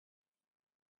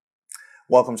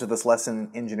Welcome to this lesson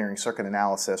in engineering circuit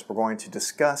analysis. We're going to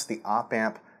discuss the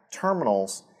op-amp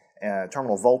terminals,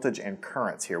 terminal voltage and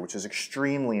currents here, which is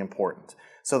extremely important.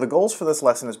 So the goals for this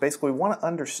lesson is basically we want to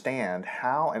understand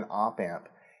how an op-amp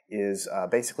is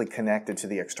basically connected to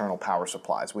the external power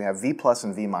supplies. We have V plus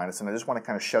and V minus, and I just want to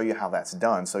kind of show you how that's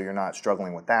done so you're not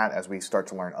struggling with that as we start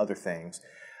to learn other things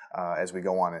as we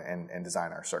go on and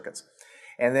design our circuits.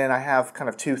 And then I have kind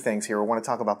of two things here. I want to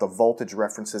talk about the voltage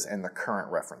references and the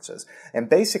current references. And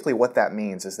basically what that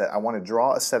means is that I want to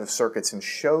draw a set of circuits and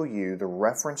show you the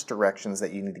reference directions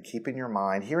that you need to keep in your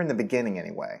mind, here in the beginning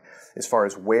anyway, as far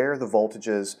as where the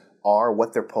voltages are,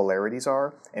 what their polarities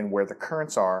are, and where the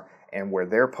currents are, and where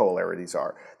their polarities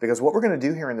are. Because what we're going to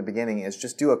do here in the beginning is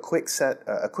just do a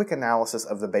quick analysis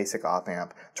of the basic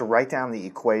op-amp to write down the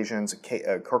equations,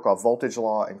 Kirchhoff voltage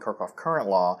law and Kirchhoff current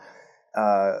law,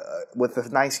 with a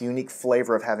nice unique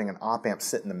flavor of having an op-amp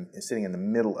sitting in the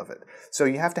middle of it. So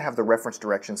you have to have the reference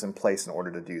directions in place in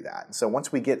order to do that. And so once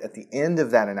we get at the end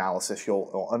of that analysis,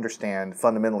 you'll understand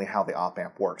fundamentally how the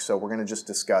op-amp works. So we're going to just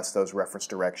discuss those reference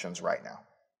directions right now.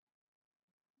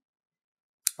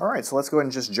 All right, so let's go ahead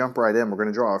and just jump right in. We're going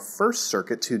to draw our first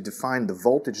circuit to define the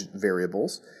voltage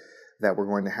variables that we're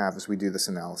going to have as we do this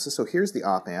analysis. So here's the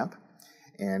op-amp,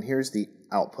 and here's the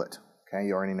output. Okay,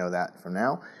 you already know that from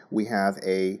now. We have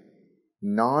a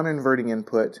non-inverting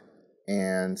input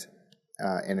and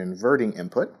an inverting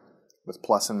input with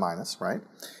plus and minus, right?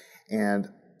 And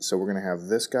so we're going to have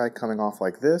this guy coming off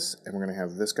like this, and we're going to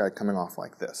have this guy coming off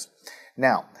like this.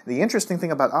 Now, the interesting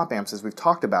thing about op-amps, as we've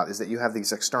talked about, is that you have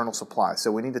these external supplies.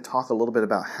 So we need to talk a little bit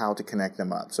about how to connect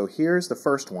them up. So here's the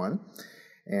first one,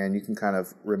 and you can kind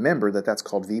of remember that that's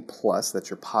called V plus, that's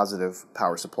your positive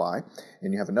power supply.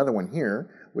 And you have another one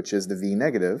here, which is the V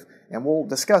negative, and we'll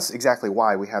discuss exactly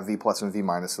why we have V plus and V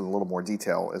minus in a little more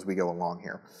detail as we go along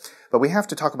here. But we have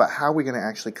to talk about how we're going to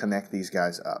actually connect these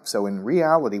guys up. So in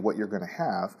reality, what you're going to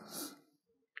have,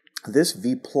 this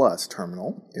V plus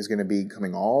terminal is going to be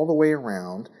coming all the way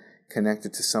around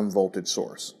connected to some voltage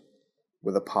source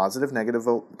with a positive negative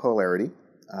polarity,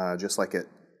 just like it,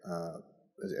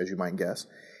 as you might guess.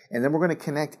 And then we're going to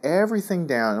connect everything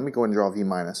down. Let me go ahead and draw V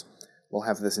minus. We'll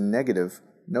have this negative.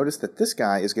 Notice that this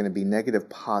guy is going to be negative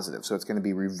positive, so it's going to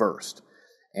be reversed.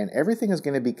 And everything is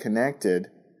going to be connected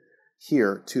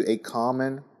here to a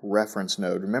common reference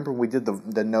node. Remember when we did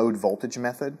the node voltage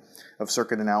method of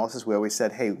circuit analysis? We always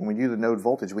said, hey, when we do the node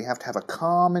voltage, we have to have a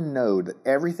common node that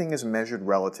everything is measured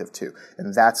relative to.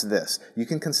 And that's this. You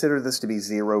can consider this to be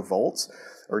 0 volts,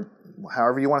 or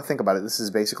however you want to think about it. This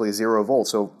is basically 0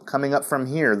 volts. So coming up from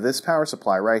here, this power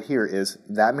supply right here is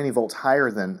that many volts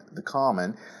higher than the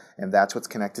common, and that's what's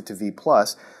connected to V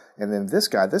plus. And then this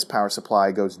guy, this power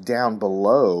supply goes down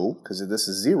below, because this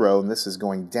is 0 and this is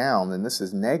going down, and this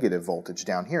is negative voltage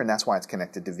down here, and that's why it's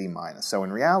connected to V minus. So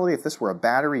in reality, if this were a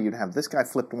battery, you'd have this guy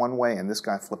flipped one way and this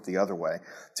guy flipped the other way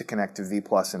to connect to V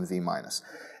plus and V minus.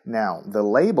 Now, the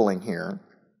labeling here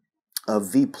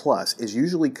of V plus is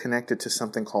usually connected to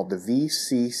something called the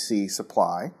VCC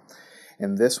supply.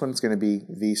 And this one's going to be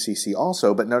VCC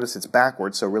also, but notice it's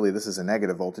backwards, so really this is a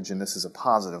negative voltage and this is a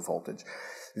positive voltage.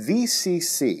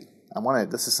 VCC,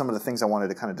 this is some of the things I wanted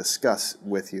to kind of discuss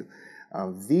with you.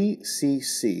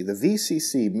 VCC, the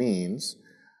VCC means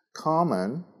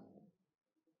common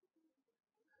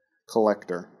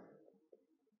collector.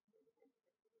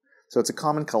 So it's a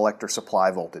common collector supply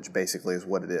voltage, basically, is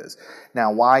what it is.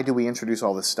 Now, why do we introduce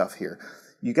all this stuff here?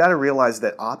 You got to realize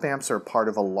that op-amps are part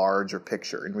of a larger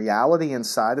picture. In reality,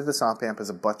 inside of this op-amp is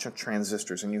a bunch of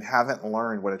transistors, and you haven't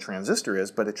learned what a transistor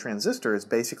is, but a transistor is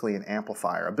basically an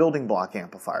amplifier, a building block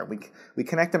amplifier. We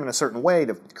connect them in a certain way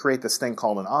to create this thing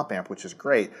called an op-amp, which is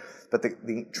great, but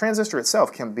the transistor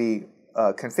itself can be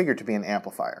configured to be an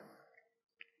amplifier.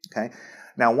 Okay?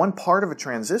 Now, one part of a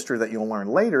transistor that you'll learn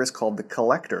later is called the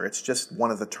collector. It's just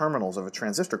one of the terminals of a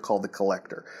transistor called the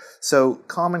collector. So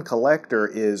common collector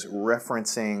is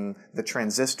referencing the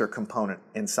transistor component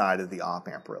inside of the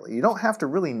op-amp, really. You don't have to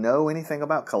really know anything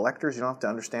about collectors. You don't have to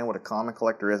understand what a common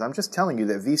collector is. I'm just telling you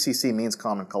that VCC means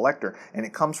common collector, and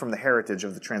it comes from the heritage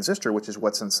of the transistor, which is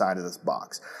what's inside of this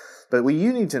box. But what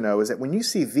you need to know is that when you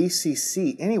see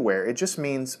VCC anywhere, it just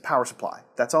means power supply.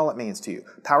 That's all it means to you.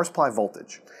 Power supply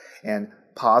voltage. And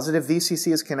positive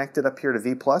VCC is connected up here to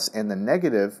V plus, and the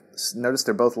negative, notice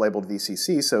they're both labeled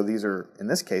VCC, so these are, in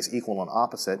this case, equal and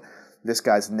opposite. This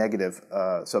guy's negative,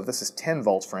 so if this is 10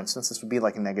 volts, for instance, this would be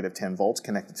like a negative 10 volts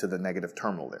connected to the negative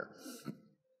terminal there.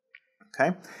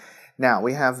 Okay? Now,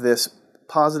 we have this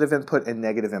positive input and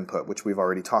negative input, which we've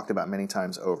already talked about many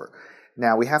times over.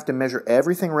 Now, we have to measure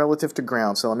everything relative to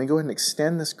ground, so let me go ahead and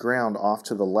extend this ground off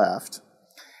to the left.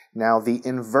 Now the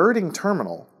inverting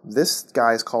terminal, this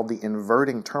guy is called the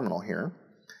inverting terminal here.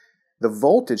 The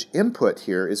voltage input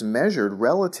here is measured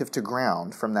relative to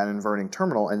ground from that inverting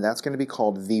terminal, and that's going to be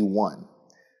called V1.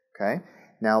 Okay?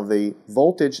 Now the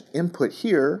voltage input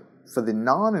here for the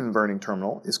non-inverting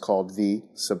terminal is called V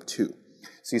sub 2.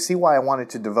 So you see why I wanted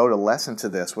to devote a lesson to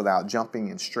this without jumping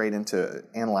in straight into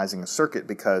analyzing a circuit,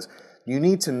 because you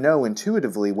need to know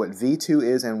intuitively what V2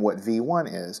 is and what V1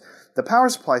 is. The power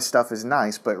supply stuff is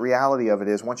nice, but reality of it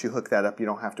is once you hook that up, you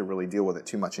don't have to really deal with it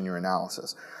too much in your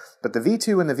analysis. But the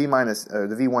V2 and the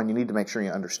the V1, you need to make sure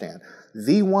you understand.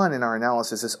 V1 in our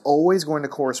analysis is always going to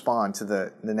correspond to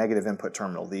the negative input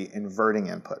terminal, the inverting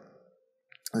input.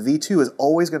 V2 is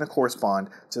always going to correspond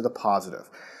to the positive.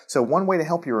 So one way to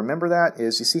help you remember that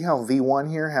is, you see how V1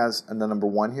 here has the number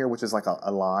 1 here, which is like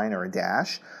a line or a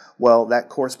dash? Well, that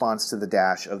corresponds to the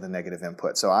dash of the negative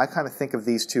input. So I kind of think of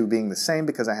these two being the same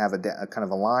because I have a kind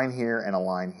of a line here and a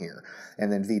line here.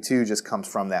 And then V2 just comes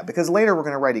from that. Because later we're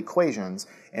going to write equations,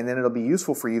 and then it'll be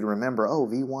useful for you to remember, oh,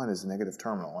 V1 is the negative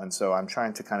terminal. And so I'm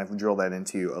trying to kind of drill that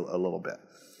into you a little bit.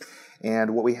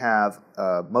 And what we have,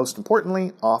 most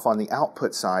importantly, off on the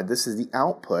output side, this is the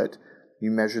output. You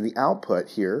measure the output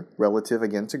here, relative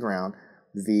again to ground,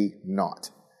 V0,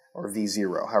 or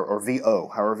V0, or VO,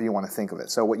 however you want to think of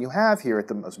it. So what you have here at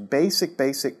the most basic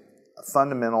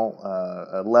fundamental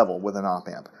level with an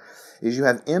op-amp is you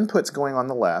have inputs going on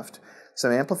the left,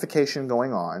 some amplification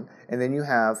going on, and then you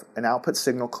have an output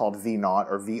signal called V0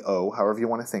 or VO, however you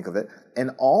want to think of it,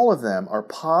 and all of them are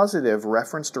positive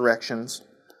reference directions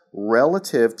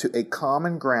relative to a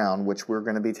common ground, which we're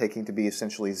going to be taking to be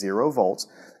essentially 0 volts,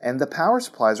 and the power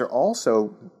supplies are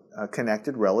also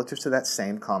connected relative to that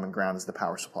same common ground as the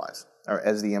power supplies, or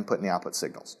as the input and the output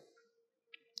signals.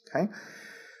 Okay?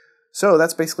 So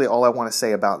that's basically all I want to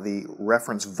say about the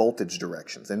reference voltage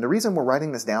directions. And the reason we're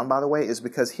writing this down, by the way, is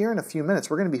because here in a few minutes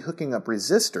we're going to be hooking up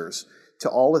resistors to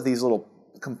all of these little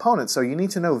components. So you need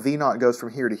to know V0 goes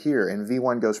from here to here and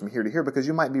V1 goes from here to here, because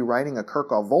you might be writing a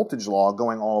Kirchhoff voltage law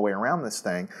going all the way around this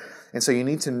thing. And so you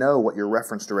need to know what your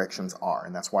reference directions are,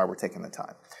 and that's why we're taking the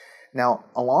time. Now,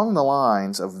 along the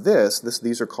lines of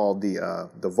these are called the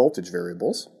voltage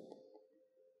variables.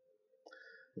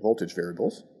 Voltage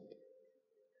variables.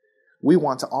 We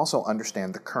want to also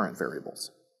understand the current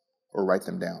variables, or write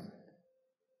them down.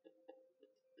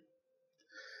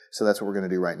 So that's what we're going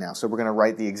to do right now. So we're going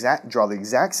to draw the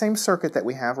exact same circuit that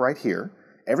we have right here.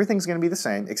 Everything's going to be the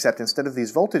same, except instead of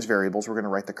these voltage variables, we're going to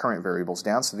write the current variables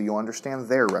down so that you'll understand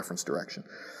their reference direction.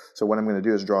 So what I'm going to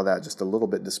do is draw that just a little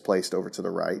bit displaced over to the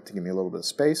right to give me a little bit of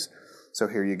space. So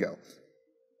here you go.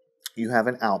 You have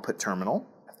an output terminal.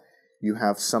 You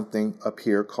have something up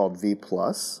here called V+.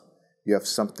 You have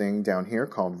something down here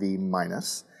called V-. V+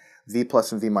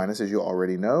 and V-, as you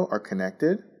already know, are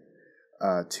connected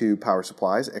to power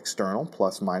supplies, external,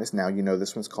 plus, minus. Now you know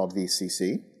this one's called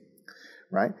VCC,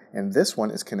 right? And this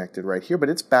one is connected right here, but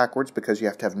it's backwards because you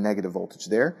have to have negative voltage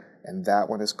there, and that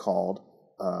one is called,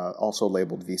 also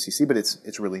labeled VCC, but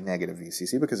it's really negative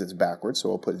VCC because it's backwards, so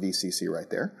we'll put VCC right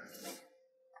there.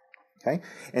 Okay,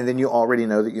 and then you already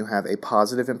know that you have a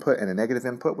positive input and a negative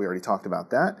input. We already talked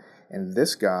about that. And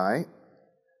this guy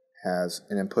has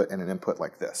an input and an input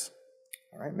like this.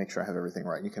 All right, make sure I have everything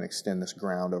right. You can extend this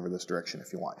ground over this direction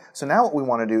if you want. So now what we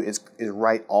want to do is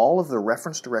write all of the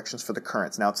reference directions for the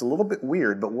currents. Now it's a little bit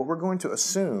weird, but what we're going to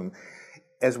assume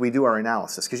as we do our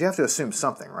analysis, because you have to assume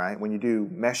something, right? When you do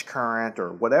mesh current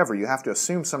or whatever, you have to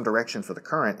assume some direction for the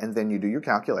current, and then you do your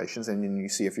calculations, and then you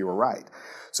see if you were right.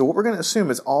 So what we're going to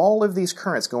assume is all of these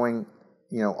currents going,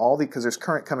 because there's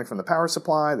current coming from the power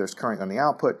supply, there's current on the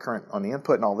output, current on the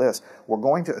input, and all this. We're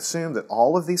going to assume that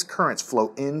all of these currents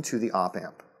flow into the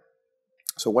op-amp.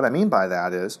 So what I mean by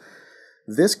that is,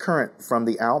 this current from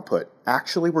the output,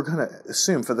 actually we're going to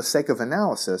assume, for the sake of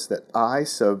analysis, that I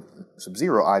sub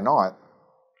 0, I naught,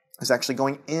 is actually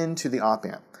going into the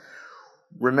op-amp.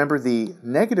 Remember, the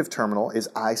negative terminal is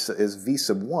V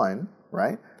sub 1,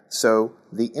 right? So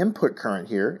the input current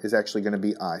here is actually going to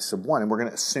be I sub 1, and we're going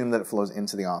to assume that it flows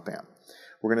into the op-amp.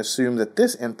 We're going to assume that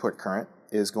this input current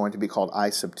is going to be called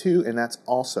I sub 2, and that's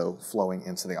also flowing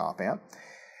into the op-amp.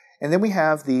 And then we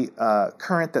have the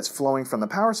current that's flowing from the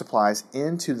power supplies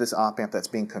into this op-amp that's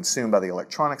being consumed by the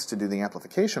electronics to do the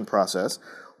amplification process.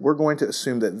 We're going to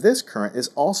assume that this current is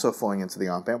also flowing into the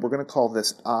op-amp. We're going to call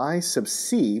this I sub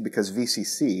C because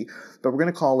VCC, but we're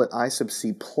going to call it I sub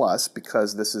C plus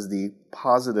because this is the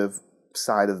positive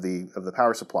side of the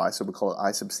power supply, so we call it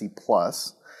I sub C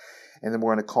plus. And then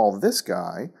we're going to call this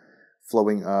guy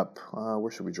flowing up,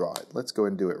 where should we draw it? Let's go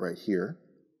and do it right here.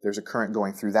 There's a current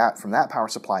going through that, from that power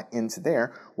supply into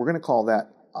there. We're going to call that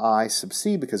I sub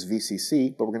C because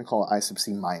VCC, but we're going to call it I sub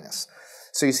C minus.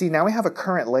 So you see, now we have a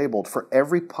current labeled for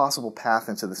every possible path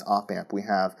into this op-amp. We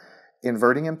have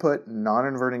inverting input,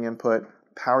 non-inverting input,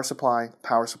 power supply,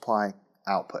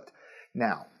 output.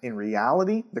 Now, in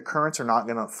reality, the currents are not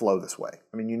going to flow this way.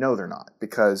 I mean, you know they're not,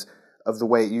 because of the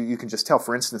way you can just tell,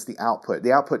 for instance, the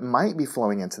output might be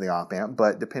flowing into the op-amp,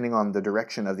 but depending on the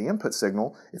direction of the input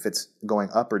signal, if it's going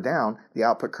up or down, the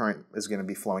output current is going to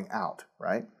be flowing out,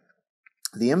 right?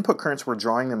 The input currents, we're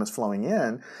drawing them as flowing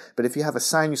in, but if you have a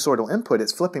sinusoidal input,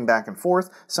 it's flipping back and forth.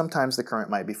 Sometimes the current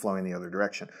might be flowing the other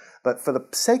direction. But for the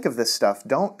sake of this stuff,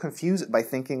 don't confuse it by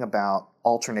thinking about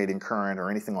alternating current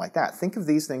or anything like that. Think of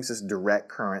these things as direct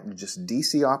current, just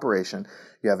DC operation.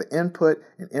 You have an input,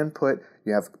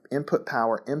 you have input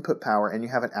power, and you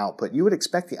have an output. You would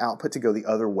expect the output to go the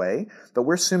other way, but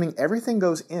we're assuming everything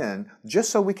goes in just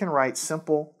so we can write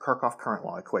simple Kirchhoff current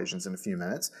law equations in a few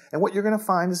minutes. And what you're going to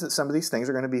find is that some of these things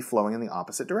are going to be flowing in the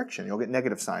opposite direction. You'll get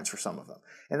negative signs for some of them.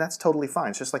 And that's totally fine.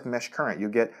 It's just like mesh current. You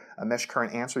get a mesh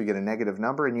current answer, you get a negative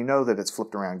number, and you know that it's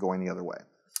flipped around going the other way.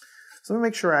 So let me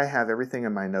make sure I have everything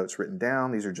in my notes written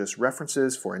down. These are just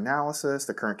references for analysis.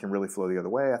 The current can really flow the other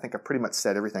way. I think I've pretty much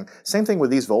said everything. Same thing with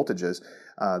these voltages.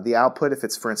 The output, if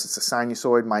it's, for instance, a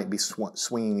sinusoid, might be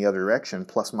swinging the other direction.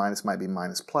 Plus minus might be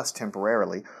minus plus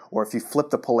temporarily. Or if you flip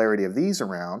the polarity of these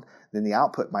around, then the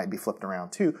output might be flipped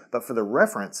around too. But for the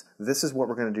reference, this is what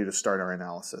we're going to do to start our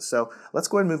analysis. So let's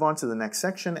go ahead and move on to the next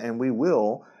section, and we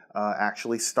will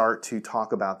actually start to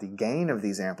talk about the gain of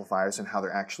these amplifiers and how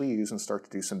they're actually used, and start to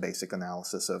do some basic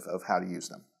analysis of how to use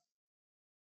them.